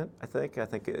achievement, I think. I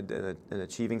think in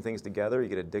achieving things together, you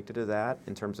get addicted to that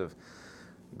in terms of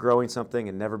growing something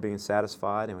and never being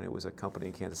satisfied. I mean, it was a company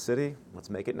in Kansas City, let's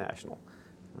make it national.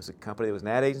 It was a company that was an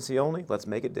ad agency only, let's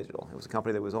make it digital. It was a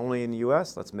company that was only in the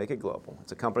US, let's make it global.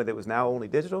 It's a company that was now only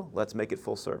digital, let's make it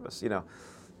full service. You know,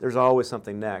 there's always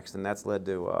something next, and that's led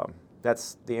to,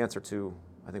 that's the answer to,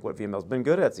 I think, what VML's been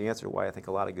good at. It's the answer to why I think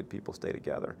a lot of good people stay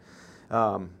together.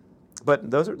 But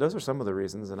those are some of the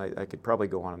reasons, and I could probably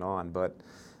go on and on, but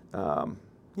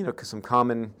you know, 'cause some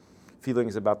common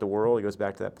feelings about the world. It goes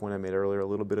back to that point I made earlier, a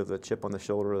little bit of the chip on the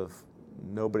shoulder of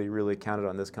nobody really counted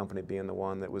on this company being the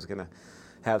one that was going to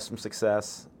have some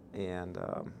success, and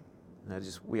I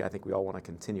think we all want to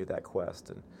continue that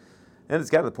quest, and it's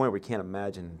gotten to the point where we can't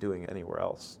imagine doing it anywhere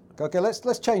else. Okay,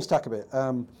 let's change tack a bit.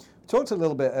 We talked a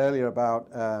little bit earlier about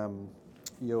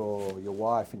your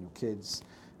wife and your kids.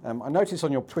 I noticed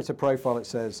on your Twitter profile it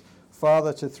says,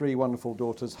 father to 3 wonderful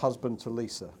daughters, husband to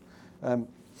Lisa.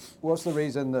 What's the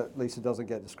reason that Lisa doesn't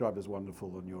get described as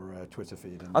wonderful on your Twitter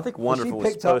feed? And I think wonderful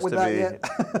was supposed to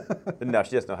be. No,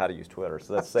 she doesn't know how to use Twitter,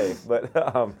 so that's safe. But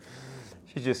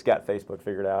she just got Facebook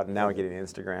figured out, and now we're getting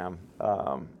Instagram.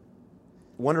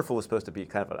 Wonderful was supposed to be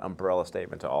kind of an umbrella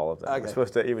statement to all of them. Okay.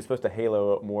 It was supposed to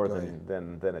halo more than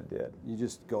it did. You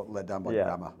just got let down by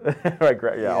grammar. Right,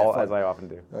 as I often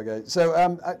do. Okay, so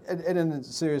in a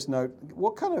serious note,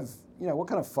 what kind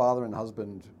of father and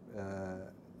husband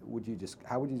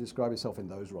how would you describe yourself in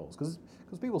those roles? Because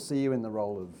people see you in the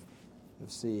role of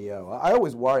CEO. I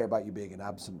always worry about you being an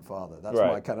absent father. That's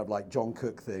my kind of like John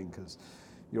Cook thing, because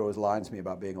you're always lying to me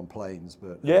about being on planes.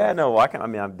 But yeah, no, I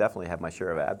definitely have my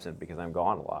share of absent because I'm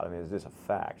gone a lot. I mean, it's just a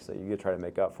fact. So you try to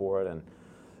make up for it, and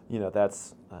you know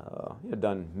that's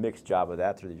done mixed job of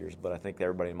that through the years. But I think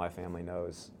everybody in my family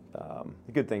knows.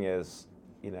 The good thing is,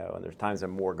 you know, and there's times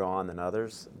I'm more gone than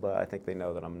others, but I think they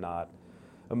know that I'm not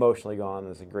emotionally gone.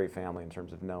 There's a great family in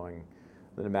terms of knowing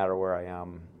that no matter where I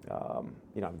am,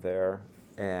 you know, I'm there.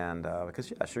 And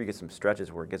because sure, you get some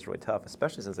stretches where it gets really tough,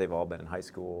 especially since they've all been in high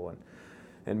school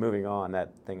and moving on.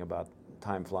 That thing about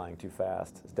time flying too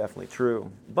fast is definitely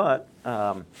true. But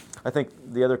I think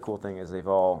the other cool thing is they've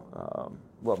all,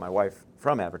 well, my wife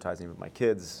from advertising, but my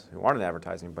kids who aren't in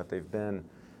advertising, but they've been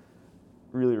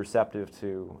really receptive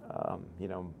to, you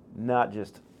know, not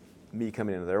just me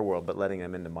coming into their world, but letting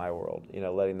them into my world. You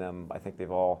know, letting them. I think they've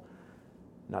all,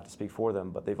 not to speak for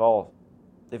them, but they've all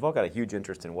got a huge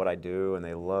interest in what I do, and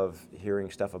they love hearing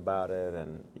stuff about it.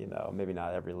 And you know, maybe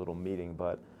not every little meeting,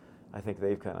 but I think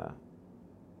they've kind of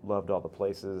loved all the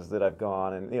places that I've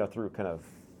gone, and you know, through kind of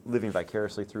living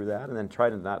vicariously through that, and then try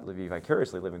to not live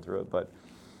vicariously living through it. But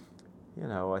you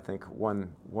know, I think one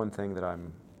thing that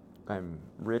I'm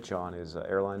rich on is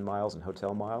airline miles and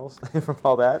hotel miles from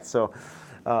all that. So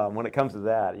when it comes to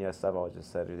that, yes, I've always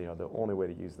just said, you know, the only way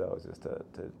to use those is to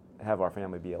have our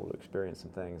family be able to experience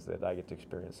some things that I get to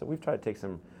experience. So we've tried to take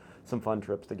some fun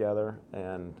trips together,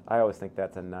 and I always think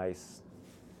that's a nice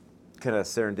kind of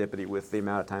serendipity with the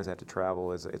amount of times I have to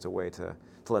travel. It's a way to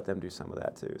let them do some of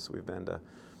that too. So we've been to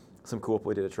some cool.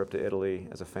 We did a trip to Italy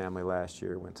as a family last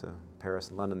year. Went to Paris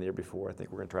and London the year before. I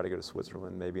think we're going to try to go to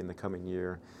Switzerland maybe in the coming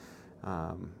year.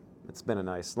 It's been a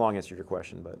nice, long answer to your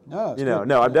question, but I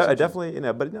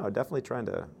definitely trying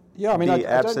to be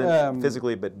absent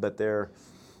physically, but there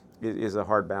is a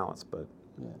hard balance, but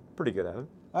pretty good at it.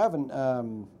 I haven't.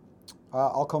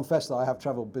 I'll confess that I have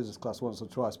traveled business class once or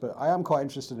twice, but I am quite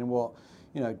interested in what,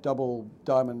 you know, double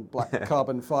diamond black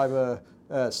carbon fiber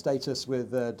status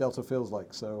with Delta feels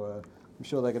like. So I'm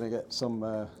sure they're going to get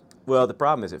some. Well, the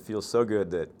problem is it feels so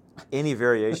good that any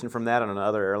variation from that on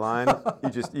another airline, you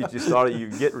just thought you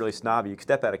get really snobby. You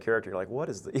step out of character. You're like, what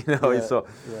is the, you know?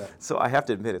 So I have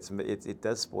to admit, it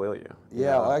does spoil you.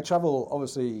 Yeah, know? I travel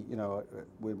obviously. You know,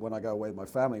 when I go away with my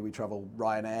family, we travel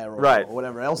Ryanair or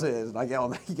whatever else it is,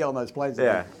 and you get on those planes.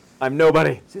 Yeah, I'm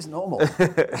nobody. This is normal. So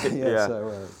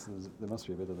there must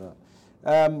be a bit of that.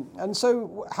 And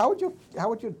so, how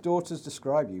would your daughters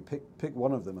describe you? Pick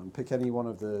one of them, and pick any one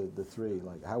of the three.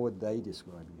 Like, how would they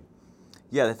describe you?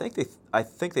 Yeah, I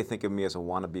think they think of me as a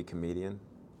wannabe comedian.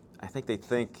 I think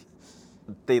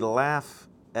they laugh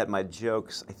at my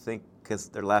jokes. I think because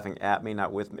they're laughing at me,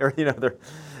 not with me. Or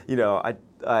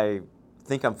I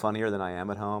think I'm funnier than I am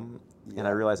at home, And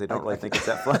I realize they don't really think it's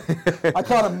that fun. I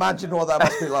can't imagine what that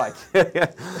must be like.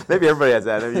 Maybe everybody has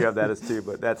that. Maybe you have that as too.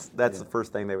 But that's the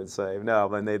first thing they would say. No,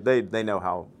 but they know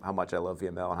how much I love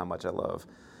VML and how much I love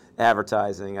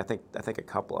advertising. I think a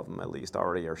couple of them at least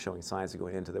already are showing signs of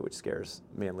going into that, which scares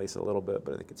me and Lisa a little bit.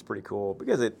 But I think it's pretty cool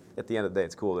because at the end of the day,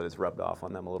 it's cool that it's rubbed off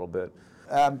on them a little bit.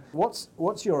 What's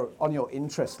on your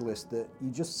interest list that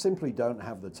you just simply don't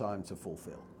have the time to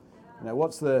fulfill?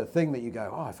 What's the thing that you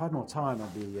go, oh, if I had more time,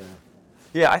 I'd be...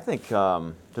 Yeah, I think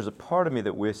there's a part of me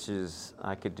that wishes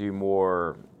I could do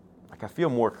more. Like I feel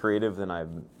more creative than I,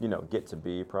 get to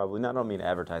be. Probably. I don't mean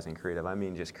advertising creative. I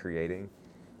mean just creating.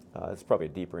 It's probably a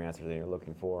deeper answer than you're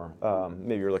looking for.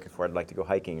 Maybe you're looking for I'd like to go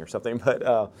hiking or something. But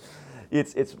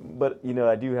But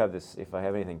I do have this. If I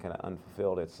have anything kind of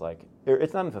unfulfilled, it's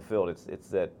not unfulfilled. It's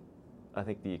that I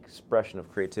think the expression of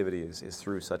creativity is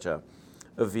through such a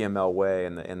VML way,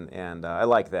 and I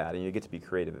like that. And you get to be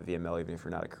creative at VML even if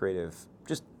you're not a creative.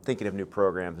 Just thinking of new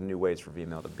programs and new ways for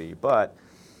VML to be. But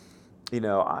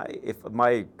if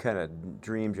my kind of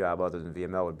dream job other than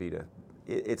VML would be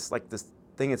it's like this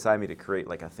thing inside me to create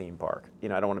like a theme park. I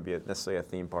don't want to be necessarily a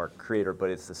theme park creator, but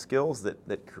it's the skills that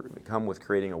come with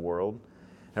creating a world.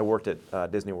 I worked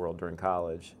at Disney World during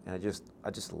college, and I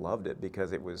just loved it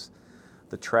because it was.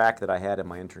 The track that I had in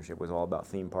my internship was all about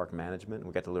theme park management.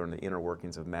 We got to learn the inner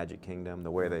workings of Magic Kingdom,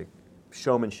 the way the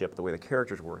showmanship, the way the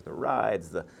characters work, the rides,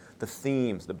 the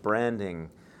themes, the branding,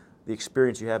 the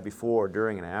experience you have before,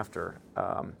 during, and after.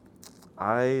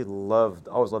 I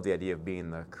always loved the idea of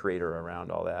being the creator around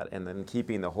all that, and then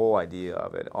keeping the whole idea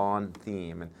of it on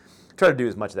theme, and try to do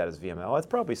as much of that as VML. It's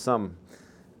probably some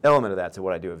element of that to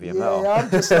what I do at VML.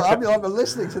 Yeah, I'm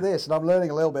listening to this, and I'm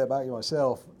learning a little bit about you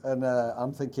myself, and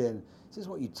I'm thinking, this is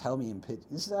what you tell me in pitch.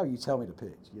 This is how you tell me to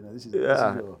pitch. This is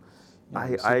your.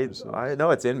 I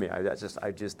know it's in me. I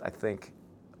think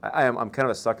I'm kind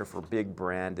of a sucker for big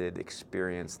branded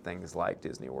experience things like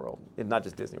Disney World, and not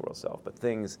just Disney World itself, but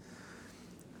things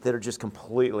that are just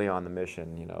completely on the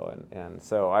mission, and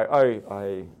so I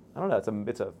don't know.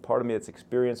 It's a part of me that's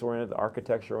experience oriented,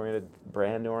 architecture oriented,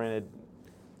 brand oriented,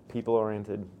 people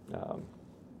oriented.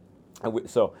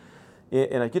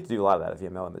 And I get to do a lot of that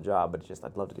at VML in the job, but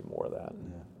I'd love to do more of that.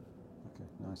 Yeah. Okay.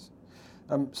 Nice.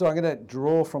 So I'm going to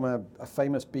draw from a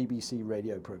famous BBC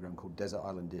radio program called Desert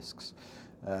Island Discs,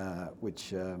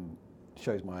 which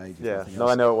shows my age. Yeah. No,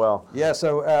 I know it well. Yeah.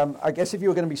 So I guess if you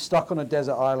were going to be stuck on a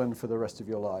desert island for the rest of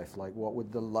your life, like what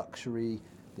would the luxury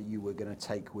that you were going to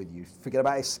take with you? Forget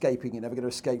about escaping. You're never going to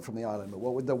escape from the island. But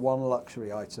what would the one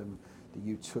luxury item that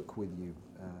you took with you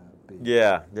be?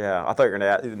 Yeah. I thought you were going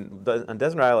to ask. On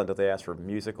Desert Island, do they ask for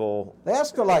musical? They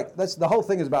ask for that's the whole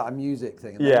thing is about a music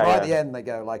thing. And at the end they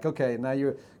go okay, now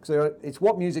it's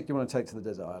what music do you want to take to the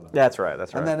desert island? That's right.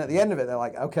 And then at the end of it they're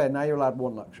like, okay, now you're allowed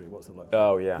one luxury. What's the luxury?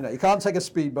 Oh yeah. You can't take a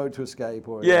speedboat to escape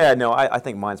or. Yeah, no, I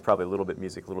think mine's probably a little bit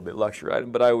music, a little bit luxury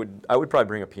item, but I would probably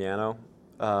bring a piano.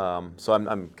 So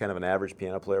I'm kind of an average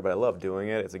piano player, but I love doing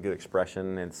it. It's a good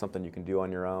expression and it's something you can do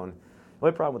on your own. The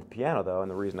only problem with the piano, though,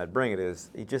 and the reason I'd bring it is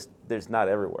there's not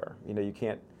everywhere. You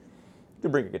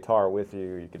could bring a guitar with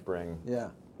you. You could bring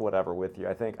whatever with you.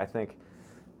 I think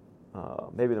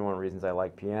maybe one of the reasons I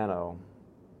like piano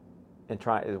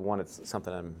is one, it's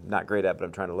something I'm not great at, but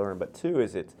I'm trying to learn. But two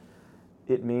is it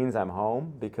means I'm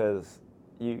home because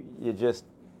you just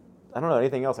I don't know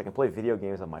anything else. I can play video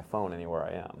games on my phone anywhere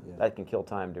I am. Yeah. I can kill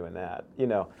time doing that.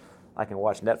 I can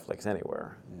watch Netflix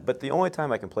anywhere. Yeah. But the only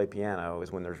time I can play piano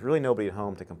is when there's really nobody at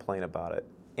home to complain about it,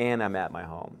 and I'm at my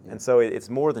home. Yeah. And so it's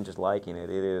more than just liking it.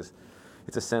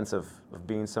 It's a sense of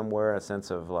being somewhere, a sense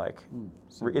of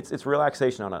it's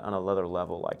relaxation on another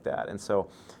level like that. And so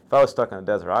if I was stuck on a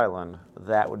desert island,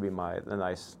 that would be a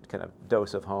nice kind of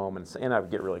dose of home, and I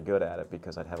would get really good at it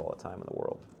because I'd have all the time in the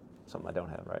world, something I don't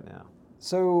have right now.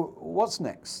 So what's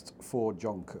next for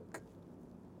John Cook?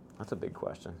 That's a big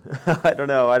question. I don't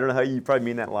know how you probably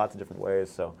mean that in lots of different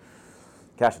ways. So,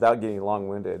 gosh, without getting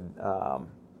long-winded,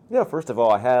 first of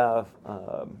all, I'm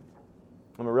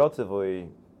a relatively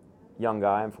young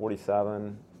guy. I'm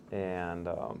 47, and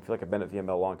I feel like I've been at VML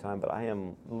a long time, but I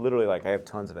am literally I have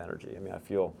tons of energy. I mean, I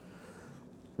feel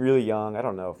really young. I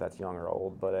don't know if that's young or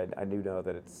old, but I do know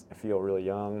that I feel really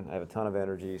young. I have a ton of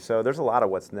energy. So there's a lot of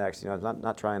what's next. I'm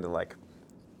not trying to one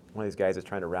of these guys that's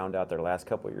trying to round out their last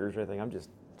couple of years or anything. I'm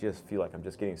just feel like I'm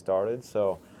just getting started.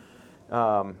 So,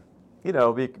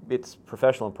 it's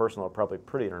professional and personal are probably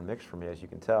pretty intermixed for me, as you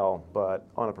can tell. But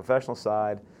on a professional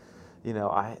side,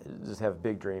 I just have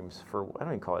big dreams I don't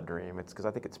even call it dream. It's because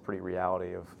I think it's pretty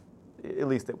reality of, at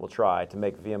least it will try to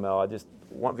make VML. I just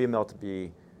want VML to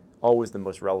be always the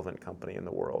most relevant company in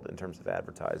the world in terms of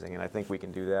advertising. And I think we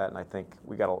can do that. And I think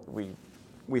we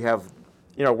we have,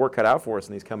 work cut out for us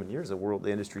in these coming years. The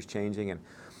industry's changing, and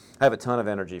I have a ton of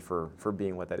energy for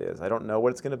being what that is. I don't know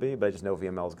what it's going to be, but I just know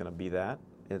VML is going to be that.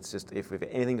 It's just, if we have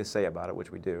anything to say about it,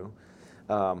 which we do,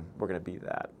 we're going to be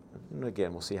that. And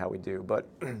again, we'll see how we do, but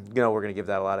we're going to give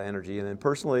that a lot of energy. And then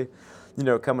personally,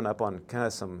 coming up on kind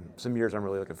of some years I'm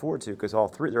really looking forward to, because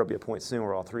there'll be a point soon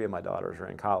where all three of my daughters are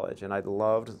in college, and I'd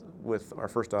loved, with our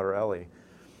first daughter Ellie,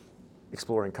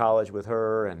 exploring college with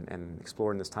her and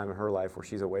exploring this time in her life where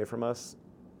she's away from us.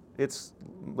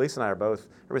 Lisa and I are both,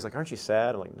 everybody's like, aren't you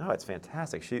sad? I'm like, no, it's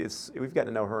fantastic. We've gotten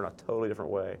to know her in a totally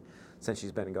different way since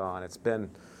she's been gone. It's been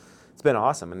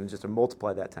awesome, and just to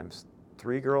multiply that times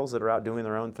 3 girls that are out doing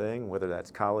their own thing, whether that's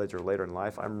college or later in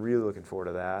life, I'm really looking forward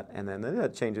to that. And then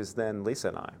that changes then Lisa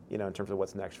and I, in terms of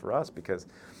what's next for us, because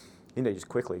you just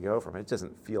quickly go from it. It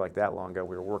doesn't feel like that long ago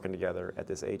we were working together at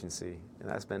this agency, and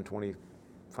that's been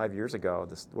 25 years ago,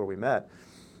 where we met.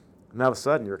 And all of a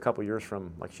sudden, you're a couple years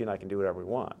from, like, she and I can do whatever we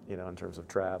want, in terms of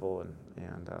travel,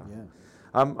 and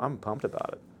I'm pumped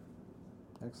about it.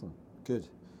 Excellent, good.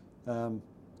 One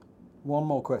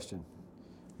more question,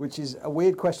 which is a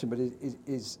weird question, but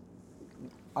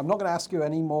I'm not going to ask you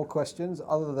any more questions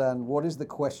other than, what is the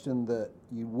question that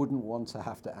you wouldn't want to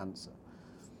have to answer?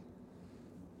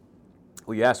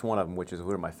 Well, you asked one of them, which is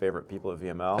who are my favorite people at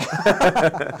VML.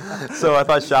 So I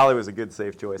thought Shali was a good,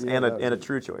 safe choice, and a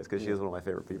true choice, because she is one of my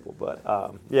favorite people. But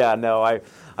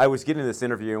I was getting this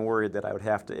interview and worried that I would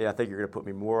have to. I think you're going to put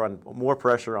me more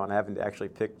pressure on having to actually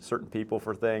pick certain people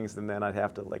for things, and then I'd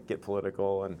have to get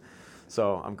political. And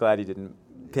so I'm glad you didn't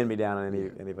pin me down on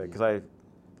anybody, because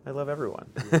I love everyone.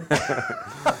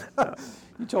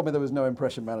 You told me there was no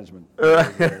impression management.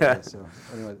 So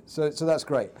anyway, so that's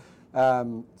great.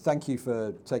 Thank you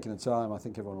for taking the time. I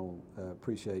think everyone will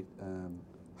appreciate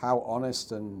how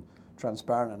honest and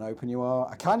transparent and open you are.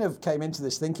 I kind of came into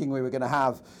this thinking we were going to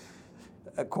have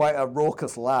quite a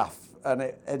raucous laugh, and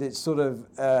it's sort of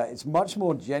it's much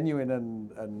more genuine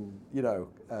and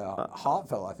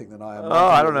heartfelt, I think, than I imagined. Oh,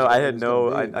 I don't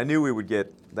know. I knew we would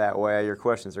get that way. Your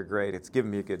questions are great. It's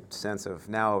given me a good sense of,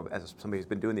 now, as somebody who's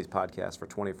been doing these podcasts for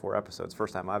 24 episodes,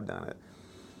 first time I've done it.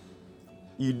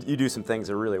 You do some things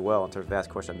that are really well in terms of ask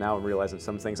questions. Now I'm realizing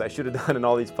some things I should have done in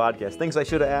all these podcasts, things I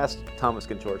should have asked Thomas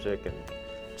Kontorczyk and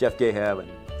Jeff Gahab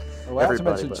and I have to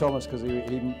mention Thomas, because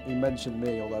he mentioned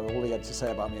me, although all he had to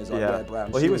say about me is I wear brown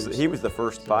shoes. Well, he was the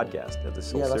first podcast of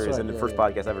this whole series, right, and the first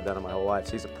podcast I've ever done in my whole life.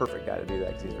 So he's a perfect guy to do that,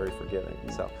 because he's very forgiving.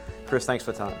 So, Chris, thanks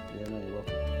for the time. Yeah, no,